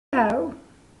Hello,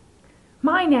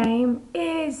 my name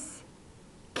is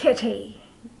Kitty.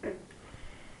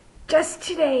 Just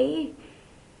today,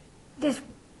 this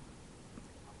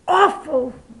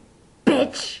awful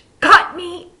bitch cut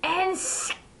me and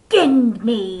skinned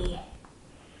me.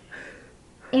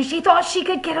 And she thought she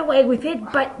could get away with it,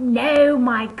 but no,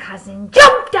 my cousin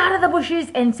jumped out of the bushes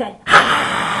and said,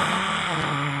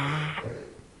 "Ah!"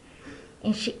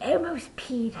 And she almost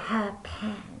peed her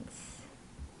pants.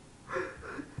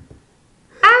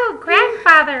 Oh,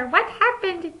 grandfather, what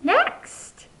happened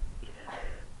next?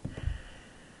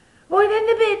 Well, then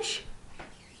the bitch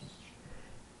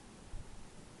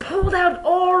pulled out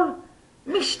all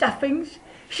me stuffings.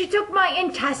 She took my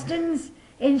intestines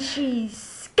and she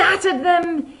scattered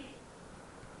them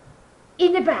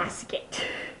in a basket.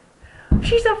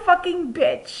 She's a fucking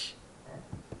bitch.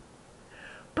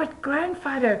 But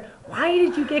grandfather, why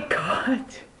did you get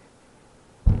caught?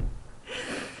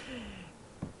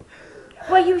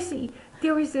 Well, you see,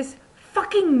 there was this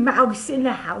fucking mouse in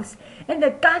the house, and the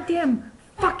goddamn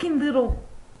fucking little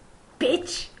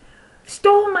bitch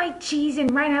stole my cheese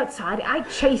and ran outside. I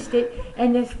chased it,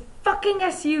 and this fucking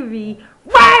SUV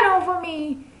ran over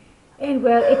me, and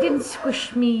well, it didn't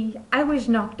squish me. I was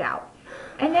knocked out.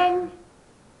 And then,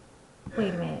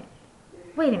 wait a minute.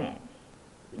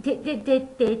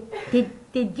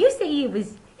 Did you say it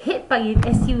was hit by an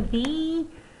SUV?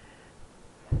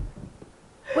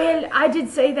 Well, I did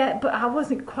say that, but I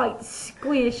wasn't quite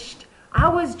squished. I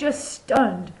was just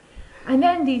stunned. And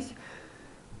then these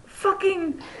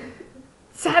fucking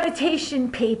sanitation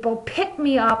people picked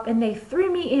me up and they threw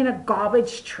me in a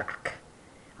garbage truck.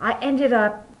 I ended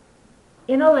up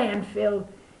in a landfill,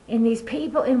 and these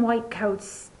people in white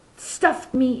coats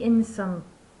stuffed me in some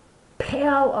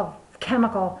pail of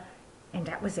chemical, and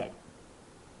that was it.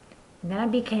 And then I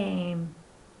became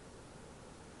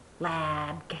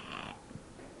lab cat.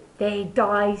 They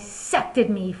dissected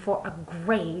me for a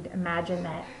grade, imagine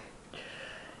that.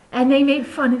 And they made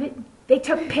fun of it. They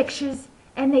took pictures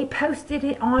and they posted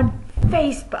it on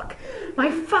Facebook. My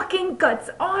fucking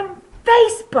guts on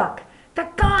Facebook. The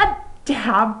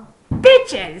goddamn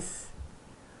bitches.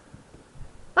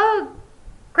 Oh,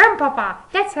 Grandpapa,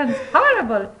 that sounds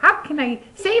horrible. How can I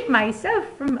save myself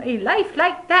from a life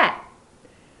like that?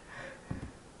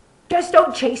 Just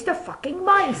don't chase the fucking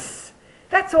mice.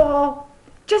 That's all.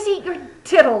 Just eat your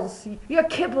tittles, your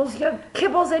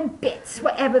kibbles and bits,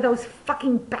 whatever those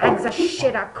fucking bags of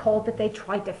shit are called that they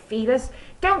tried to feed us.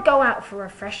 Don't go out for a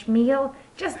fresh meal.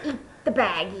 Just eat the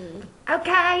baggie,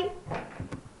 okay?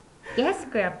 Yes,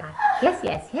 Grandpa. Yes.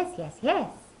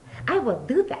 I will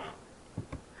do that.